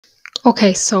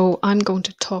Okay, so I'm going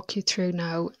to talk you through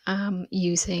now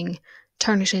using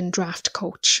Turnitin Draft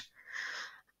Coach.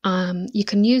 You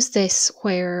can use this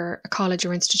where a college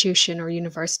or institution or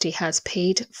university has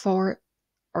paid for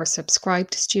or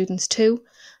subscribed students to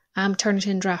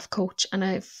Turnitin Draft Coach.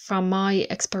 And from my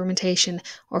experimentation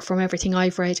or from everything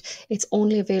I've read, it's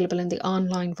only available in the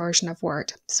online version of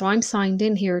Word. So I'm signed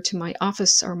in here to my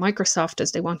Office or Microsoft,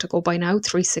 as they want to go by now,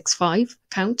 365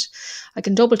 account. I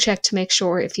can double check to make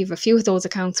sure if you have a few of those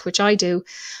accounts, which I do,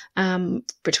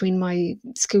 between my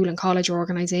school and college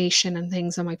organisation and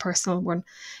things on my personal one.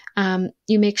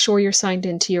 You make sure you're signed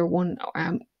into your one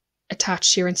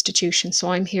attached to your institution.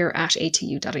 So I'm here at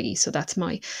atu.ie. So that's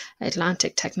my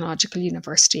Atlantic Technological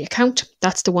University account.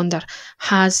 That's the one that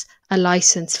has a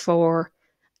license for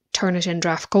Turnitin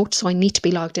Draft Coach. So I need to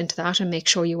be logged into that and make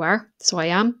sure you are. So I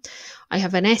am. I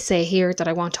have an essay here that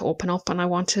I want to open up and I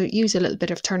want to use a little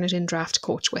bit of Turnitin Draft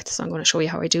Coach with. So I'm going to show you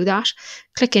how I do that.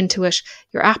 Click into it.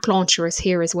 Your app launcher is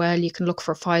here as well. You can look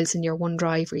for files in your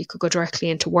OneDrive, or you could go directly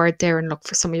into Word there and look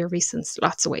for some of your recents,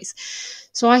 lots of ways.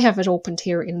 So I have it opened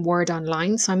here in Word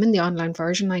Online. So I'm in the online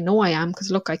version. I know I am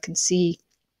because look, I can see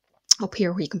up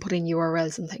here where you can put in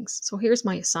URLs and things. So here's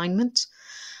my assignment.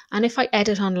 And if I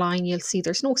edit online, you'll see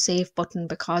there's no save button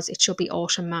because it should be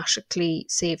automatically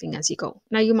saving as you go.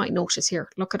 Now you might notice here,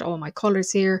 look at all my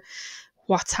colors here,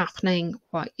 what's happening,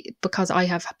 because I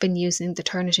have been using the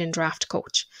Turnitin Draft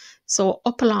Coach. So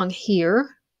up along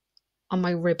here on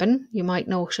my ribbon, you might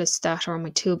notice that, or on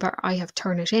my toolbar, I have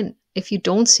Turnitin. If you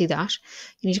don't see that,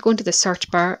 you need to go into the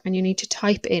search bar and you need to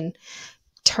type in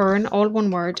turn, all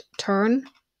one word, turn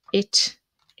it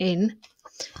in.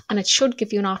 And it should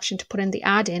give you an option to put in the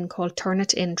add-in called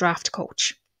Turnitin Draft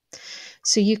Coach.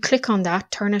 So you click on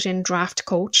that, Turnitin Draft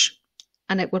Coach,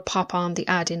 and it will pop on the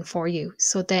add-in for you.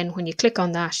 So then when you click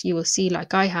on that, you will see,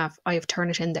 like I have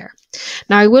Turnitin there.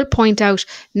 Now I will point out,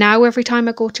 now every time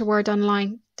I go to Word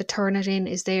Online, the Turnitin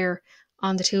is there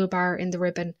on the toolbar in the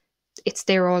ribbon. It's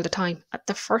there all the time. At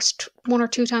the first one or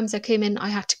two times I came in, I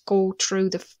had to go through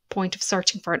the point of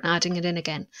searching for it and adding it in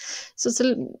again. So it's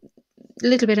a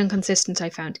little bit inconsistent, I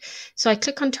found. So I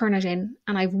click on Turnitin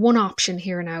and I have one option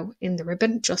here now in the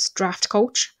ribbon, just Draft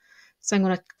Coach. So I'm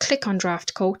going to click on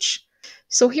Draft Coach.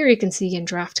 So here you can see in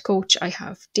Draft Coach, I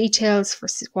have details for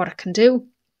what it can do.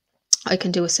 I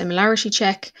can do a similarity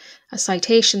check, a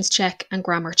citations check, and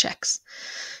grammar checks.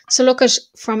 So look at,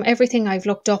 from everything I've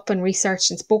looked up and researched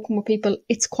and spoken with people,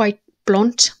 it's quite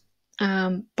blunt,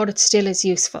 but it still is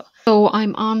useful. So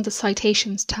I'm on the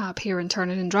citations tab here in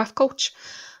Turnitin Draft Coach.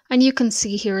 And you can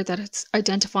see here that it's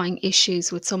identifying issues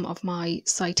with some of my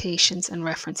citations and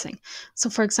referencing. So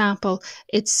for example,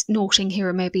 it's noting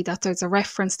here maybe that there's a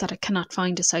reference that it cannot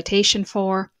find a citation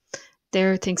for.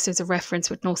 There it thinks there's a reference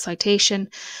with no citation.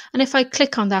 And if I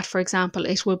click on that, for example,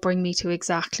 it will bring me to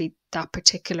exactly that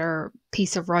particular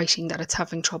piece of writing that it's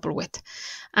having trouble with.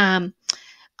 I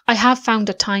have found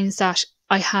at times that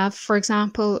I have, for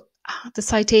example, the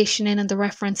citation in and the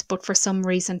reference, but for some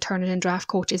reason Turnitin Draft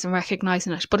Coach isn't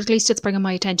recognising it, but at least it's bringing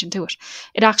my attention to it.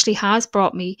 It actually has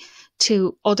brought me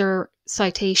to other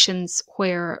citations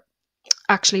where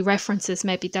actually references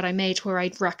maybe that I made where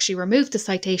I'd actually removed the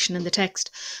citation in the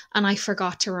text and I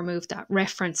forgot to remove that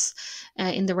reference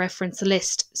in the reference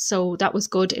list. So that was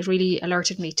good. It really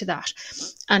alerted me to that.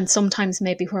 And sometimes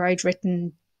maybe where I'd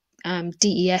written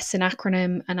DES, an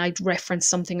acronym, and I'd referenced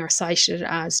something or cited it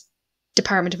as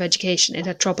Department of Education, it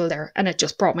had trouble there, and it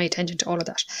just brought my attention to all of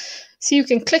that. So you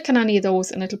can click on any of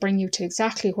those and it'll bring you to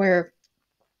exactly where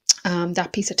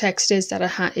that piece of text is that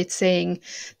it's saying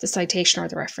the citation or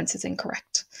the reference is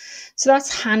incorrect. So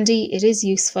that's handy, it is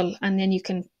useful, and then you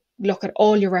can look at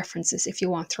all your references if you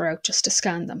want throughout, just to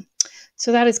scan them.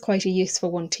 So that is quite a useful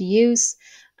one to use.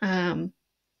 The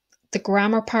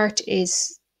grammar part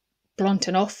is blunt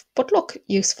enough, but look,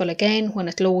 useful again. When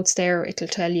it loads there, it'll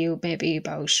tell you maybe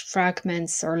about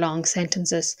fragments or long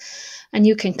sentences, and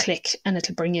you can click and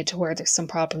it'll bring you to where there's some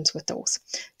problems with those.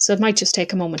 So it might just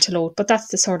take a moment to load, but that's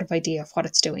the sort of idea of what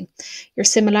it's doing. Your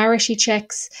similarity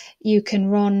checks, you can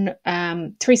run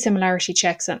 3 similarity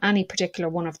checks on any particular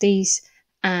one of these,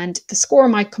 and the score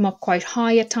might come up quite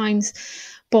high at times,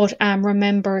 but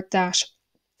remember that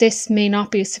this may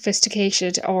not be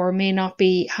sophisticated or may not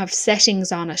have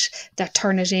settings on it that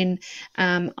turn it in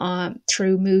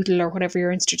through Moodle or whatever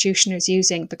your institution is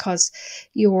using, because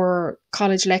your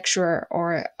college lecturer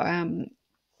or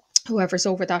whoever's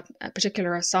over that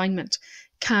particular assignment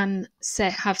can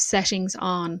have settings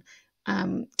on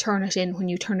Turnitin when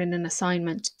you turn in an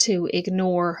assignment to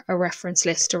ignore a reference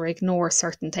list or ignore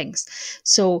certain things.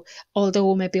 So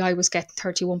although maybe I was getting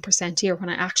 31% here, when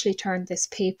I actually turned this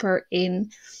paper in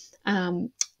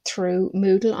through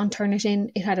Moodle on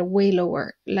Turnitin, it had a way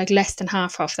lower, like less than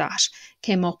half of that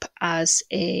came up as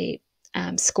a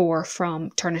score from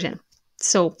Turnitin.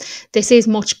 So this is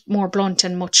much more blunt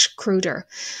and much cruder,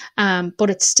 but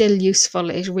it's still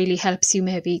useful. It really helps you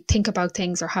maybe think about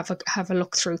things or have a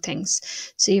look through things.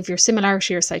 So you have your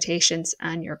similarity, your citations,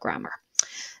 and your grammar.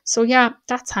 So yeah,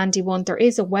 that's handy one. There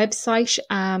is a website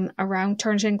around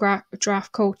Turnitin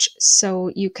Draft Coach, so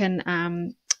you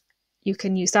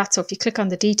can use that. So if you click on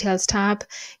the details tab,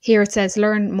 here it says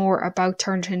learn more about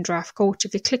Turnitin Draft Coach.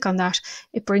 If you click on that,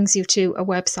 it brings you to a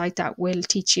website that will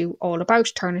teach you all about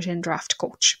Turnitin Draft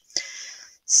Coach.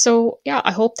 So yeah,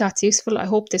 I hope that's useful. I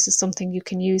hope this is something you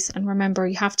can use. And remember,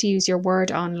 you have to use your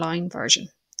Word Online version.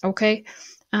 Okay.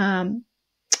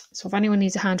 So if anyone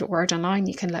needs a hand with Word Online,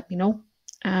 you can let me know.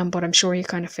 But I'm sure you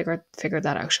kind of figured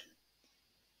that out.